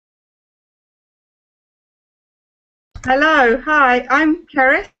Hello, hi, I'm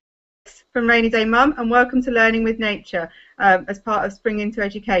Cerys from Rainy Day Mum, and welcome to Learning with Nature as part of Spring Into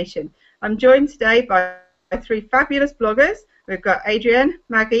Education. I'm joined today by three fabulous bloggers. We've got Adrienne,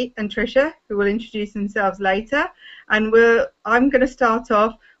 Maggy and Trisha, who will introduce themselves later, and I'm going to start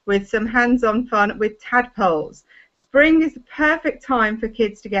off with some hands-on fun with tadpoles. Spring is the perfect time for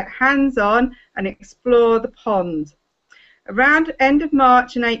kids to get hands-on and explore the pond. Around end of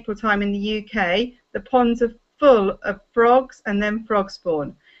March and April time in the UK, the ponds are full of frogs and then frog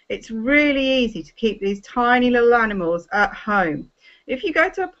spawn. It's really easy to keep these tiny little animals at home. If you go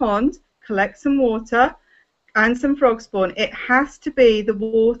to a pond, collect some water and some frog spawn, it has to be the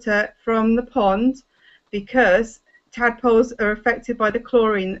water from the pond because tadpoles are affected by the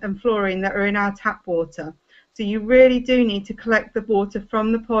chlorine and fluorine that are in our tap water. So you really do need to collect the water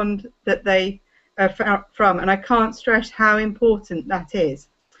from the pond that they from, and I can't stress how important that is.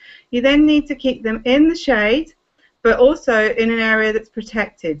 You then need to keep them in the shade, but also in an area that's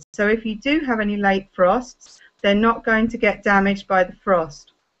protected. So if you do have any late frosts, they're not going to get damaged by the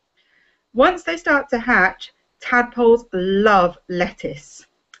frost. Once they start to hatch, tadpoles love lettuce.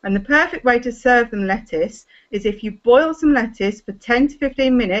 And the perfect way to serve them lettuce is if you boil some lettuce for 10 to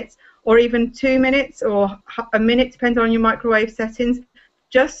 15 minutes, or even 2 minutes or a minute, depending on your microwave settings,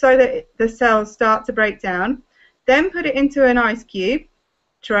 just so that the cells start to break down. Then put it into an ice cube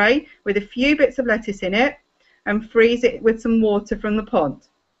tray with a few bits of lettuce in it and freeze it with some water from the pond.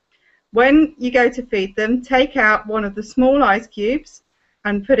 When you go to feed them, take out one of the small ice cubes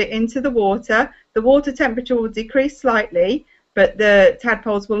and put it into the water. The water temperature will decrease slightly, but the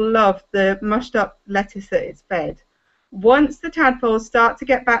tadpoles will love the mushed up lettuce that it's fed. Once the tadpoles start to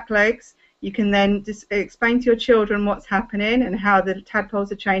get back legs, you can then just explain to your children what's happening and how the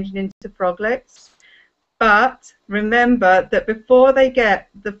tadpoles are changing into froglets. But remember that before they get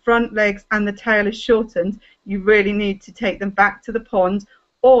the front legs and the tail is shortened, you really need to take them back to the pond.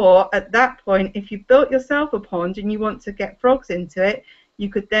 Or at that point, if you've built yourself a pond and you want to get frogs into it, you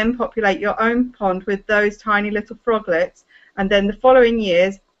could then populate your own pond with those tiny little froglets, and then the following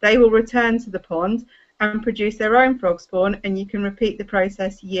years they will return to the pond and produce their own frog spawn, and you can repeat the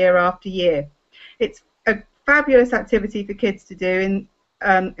process year after year. It's a fabulous activity for kids to do in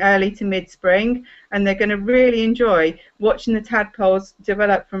early to mid-spring, and they're going to really enjoy watching the tadpoles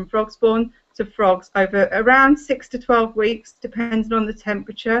develop from frog spawn to frogs over around 6 to 12 weeks, depending on the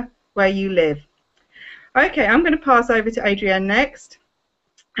temperature where you live. Okay, I'm going to pass over to Adrienne next,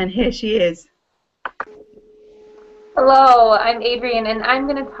 and here she is. Hello, I'm Adrienne, and I'm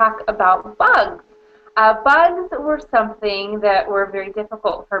going to talk about bugs. Bugs were something that were very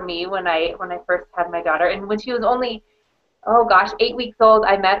difficult for me when I first had my daughter, and when she was only, oh gosh, 8 weeks old.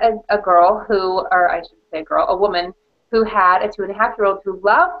 I met a girl who, or I shouldn't say a girl, a woman who had a 2.5-year-old who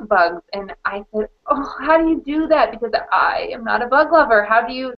loved bugs, and I said, oh, how do you do that? Because I am not a bug lover. How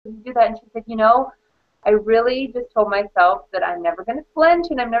do you do that? And she said, I really just told myself that I'm never going to flinch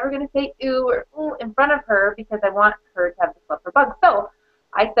and I'm never going to say ew or ooh in front of her because I want her to have this love for bugs. So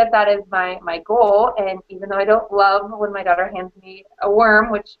I set that as my goal, and even though I don't love when my daughter hands me a worm,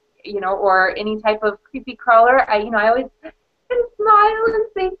 which, or any type of creepy crawler, I always smile and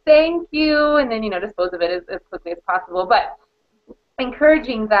say thank you, and then, dispose of it as quickly as possible. But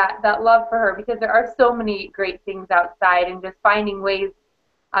encouraging that love for her, because there are so many great things outside, and just finding ways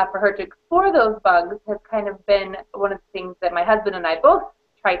for her to explore those bugs has kind of been one of the things that my husband and I both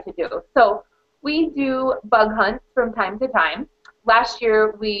try to do. So we do bug hunts from time to time. Last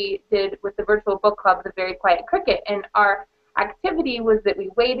year we did, with the virtual book club, the Very Quiet Cricket, and our activity was that we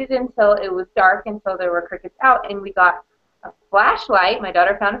waited until it was dark, until there were crickets out, and we got a flashlight. My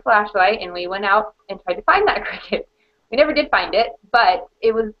daughter found a flashlight, and we went out and tried to find that cricket. We never did find it, but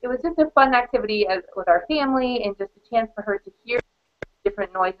it was just a fun activity with our family, and just a chance for her to hear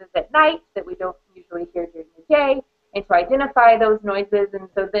different noises at night that we don't usually hear during the day, and to identify those noises. And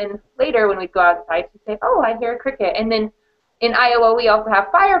so then later when we go outside, she'd say, oh, I hear a cricket. And then in Iowa we also have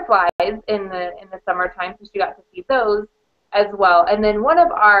fireflies in the summertime, so she got to see those as well. And then one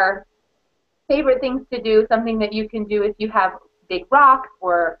of our favorite things to do, something that you can do if you have big rocks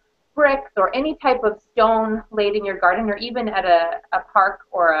or bricks or any type of stone laid in your garden, or even at a park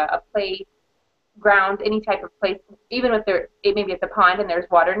or a playground, any type of place, even if maybe it's a pond and there's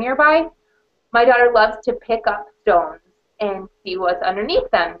water nearby. My daughter loves to pick up stones and see what's underneath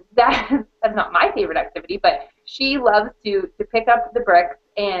them. That's not my favorite activity, but she loves to pick up the bricks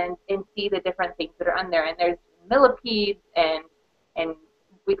and see the different things that are on there. And there's millipedes and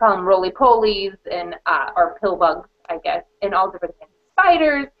we call them roly-polies, and or pill bugs, I guess, and all different kinds of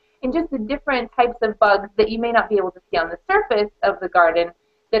spiders, and just the different types of bugs that you may not be able to see on the surface of the garden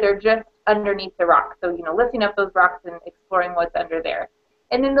that are just underneath the rocks. So, lifting up those rocks and exploring what's under there.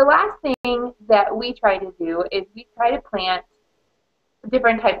 And then the last thing that we try to do is we try to plant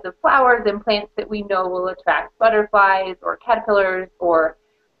different types of flowers and plants that we know will attract butterflies or caterpillars or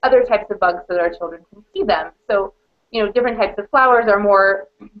other types of bugs so that our children can see them. So, different types of flowers are more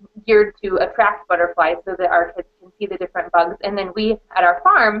geared to attract butterflies so that our kids can see the different bugs. And then we, at our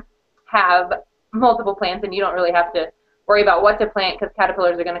farm, have multiple plants, and you don't really have to worry about what to plant because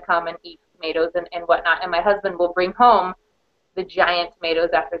caterpillars are going to come and eat tomatoes and whatnot. And my husband will bring home the giant tomatoes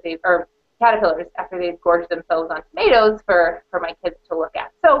or caterpillars after they've gorged themselves on tomatoes for my kids to look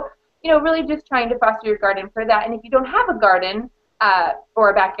at. So, really just trying to foster your garden for that. And if you don't have a garden or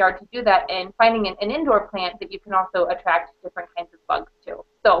a backyard to do that, and finding an indoor plant that you can also attract different kinds of bugs too.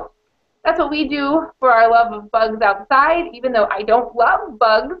 So that's what we do for our love of bugs outside. Even though I don't love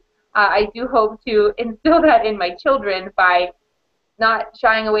bugs, I do hope to instill that in my children by not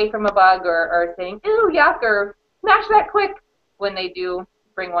shying away from a bug or saying, ew, yuck, or smash that quick when they do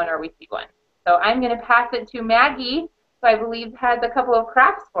bring one or we see one. So I'm going to pass it to Maggie, who I believe has a couple of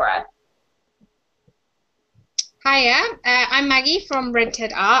crafts for us. Hiya, I'm Maggie from Red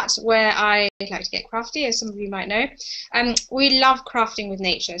Ted Art, where I like to get crafty, as some of you might know. We love crafting with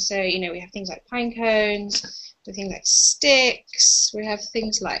nature, so we have things like pine cones, we have things like sticks, we have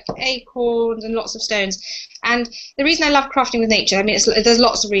things like acorns and lots of stones. And the reason I love crafting with nature, there's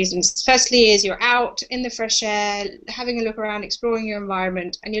lots of reasons. Firstly is you're out in the fresh air, having a look around, exploring your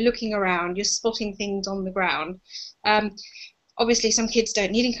environment, and you're looking around, you're spotting things on the ground. Obviously, some kids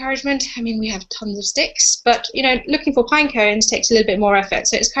don't need encouragement. We have tons of sticks, but looking for pine cones takes a little bit more effort.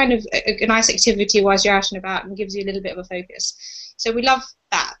 So it's kind of a nice activity whilst you're out and about and gives you a little bit of a focus. So we love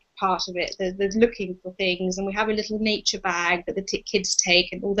that part of it, the looking for things, and we have a little nature bag that the kids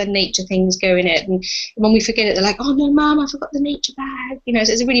take, and all their nature things go in it. And when we forget it, they're like, "Oh no, Mum, I forgot the nature bag."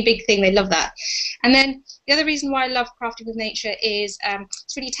 So it's a really big thing. They love that. And then the other reason why I love crafting with nature is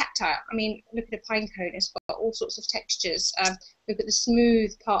it's really tactile. Look at a pine cone; it's got all sorts of textures. Look at the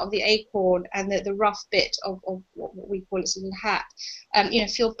smooth part of the acorn and the rough bit of what we call its little hat.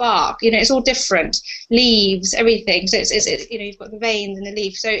 Feel bark. It's all different. Leaves, everything. So it's you've got the veins in the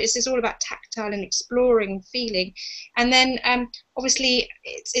leaf. So it's all about tactile and exploring and feeling. And then obviously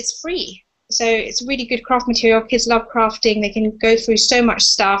it's free. So it's a really good craft material. Kids love crafting. They can go through so much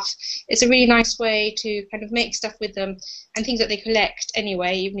stuff. It's a really nice way to kind of make stuff with them, and things that they collect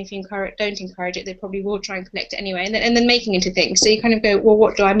anyway. Even if you don't encourage it, they probably will try and collect it anyway, and then making into things. So you kind of go, well,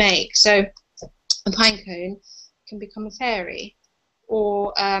 what do I make? So a pine cone can become a fairy,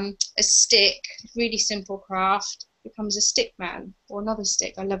 or a stick, really simple craft, becomes a stick man, or another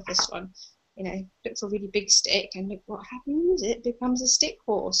stick. I love this one. Look for a really big stick, and look what happens. It becomes a stick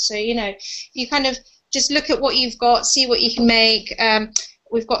horse. So you kind of just look at what you've got, see what you can make.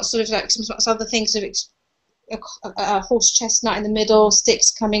 We've got sort of like some other things, sort of a horse chestnut in the middle, sticks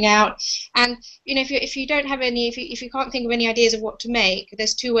coming out. And if you don't have any, if you can't think of any ideas of what to make,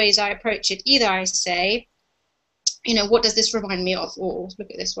 there's two ways I approach it. Either I say, what does this remind me of? Or look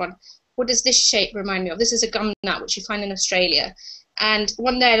at this one. What does this shape remind me of? This is a gum nut, which you find in Australia. And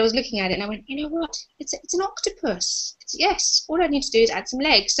one day I was looking at it and I went, you know what? It's an octopus. Yes, all I need to do is add some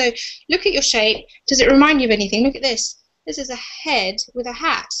legs. So look at your shape. Does it remind you of anything? Look at this. This is a head with a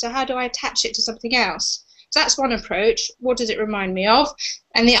hat. So how do I attach it to something else? So that's one approach. What does it remind me of?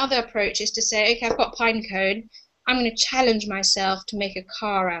 And the other approach is to say, okay, I've got pine cone. I'm going to challenge myself to make a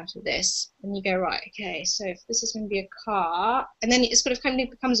car out of this. And you go, right, okay, so if this is going to be a car, and then it sort of kind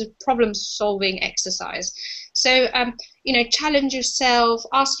of becomes a problem-solving exercise. So, challenge yourself,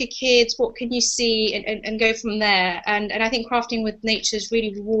 ask your kids, what can you see, and go from there. And I think crafting with nature is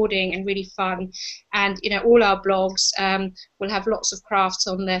really rewarding and really fun. And, all our blogs will have lots of crafts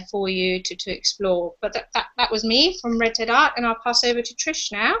on there for you to explore. But that was me from Red Ted Art, and I'll pass over to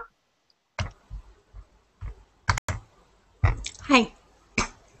Trish now. Hi,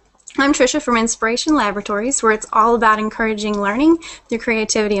 I'm Trisha from Inspiration Laboratories, where it's all about encouraging learning through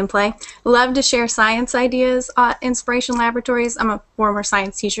creativity and play. Love to share science ideas at Inspiration Laboratories. I'm a former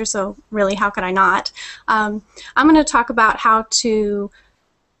science teacher, so really, how could I not? I'm going to talk about how to,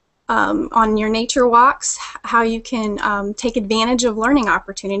 on your nature walks, how you can take advantage of learning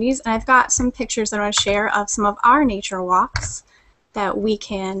opportunities. And I've got some pictures that I want to share of some of our nature walks that we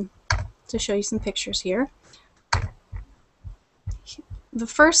can, to show you some pictures here. The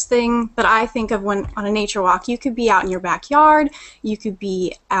first thing that I think of when on a nature walk, you could be out in your backyard, you could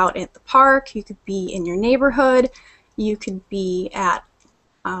be out at the park, you could be in your neighborhood, you could be at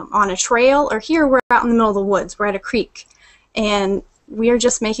on a trail, or here we're out in the middle of the woods, we're at a creek, and we are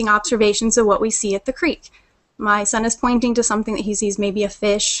just making observations of what we see at the creek. My son is pointing to something that he sees, maybe a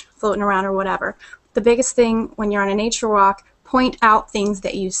fish floating around or whatever. The biggest thing when you're on a nature walk, point out things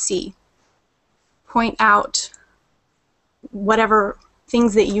that you see. Point out whatever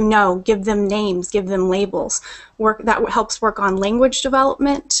things that you know, give them names, give them labels. That helps work on language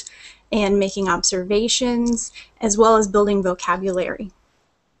development and making observations, as well as building vocabulary.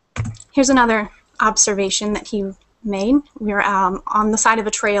 Here's another observation that he made. We're on the side of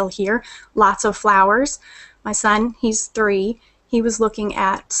a trail here, lots of flowers. My son, he's 3, he was looking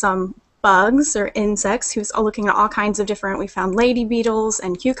at some bugs or insects. He was looking at all kinds of different, we found lady beetles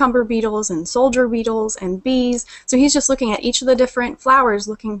and cucumber beetles and soldier beetles and bees. So he's just looking at each of the different flowers,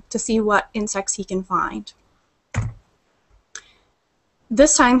 looking to see what insects he can find.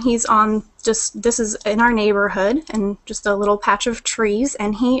 This time he's on this is in our neighborhood and just a little patch of trees,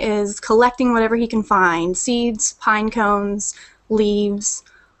 and he is collecting whatever he can find, seeds, pine cones, leaves,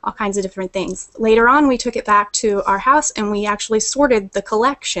 all kinds of different things. Later on, we took it back to our house and we actually sorted the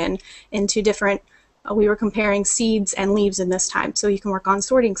collection into different, we were comparing seeds and leaves in this time, so you can work on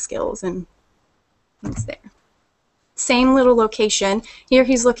sorting skills and things there. Same little location. Here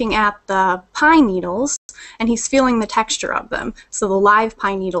he's looking at the pine needles and he's feeling the texture of them. So the live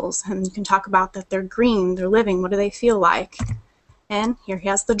pine needles, and you can talk about that they're green, they're living, what do they feel like? And here he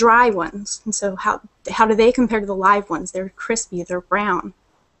has the dry ones. And so how do they compare to the live ones? They're crispy, they're brown.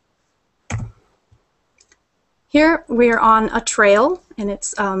 Here we're on a trail, and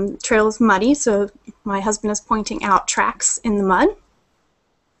it's trail is muddy, so my husband is pointing out tracks in the mud.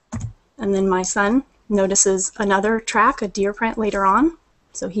 And then my son notices another track, a deer print later on.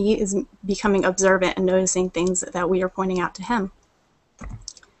 So he is becoming observant and noticing things that we are pointing out to him.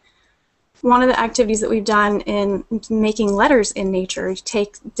 One of the activities that we've done in making letters in nature, you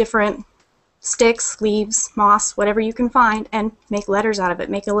take different sticks, leaves, moss, whatever you can find, and make letters out of it.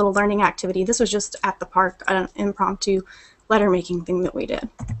 Make a little learning activity. This was just at the park, an impromptu letter making thing that we did.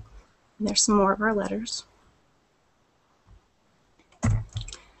 And there's some more of our letters.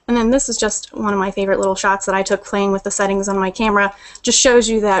 And then this is just one of my favorite little shots that I took playing with the settings on my camera. Just shows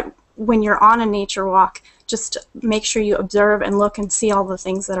you that when you're on a nature walk, just make sure you observe and look and see all the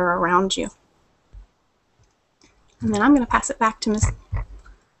things that are around you. And then I'm going to pass it back to Miss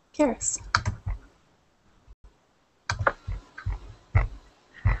Cerys.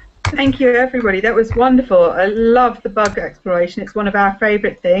 Thank you, everybody. That was wonderful. I love the bug exploration. It's one of our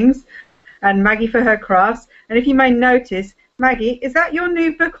favourite things. And Maggie for her crafts. And if you may notice, Maggie, is that your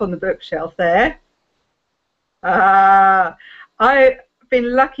new book on the bookshelf there? I've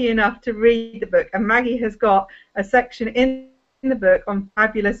been lucky enough to read the book, and Maggie has got a section in the book on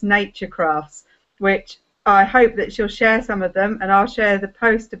fabulous nature crafts, which I hope that she'll share some of them, and I'll share the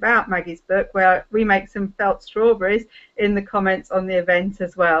post about Maggie's book where we make some felt strawberries in the comments on the event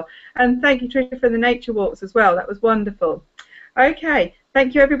as well. And thank you, Trisha, for the nature walks as well. That was wonderful. Okay,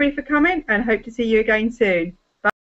 thank you everybody for coming, and hope to see you again soon.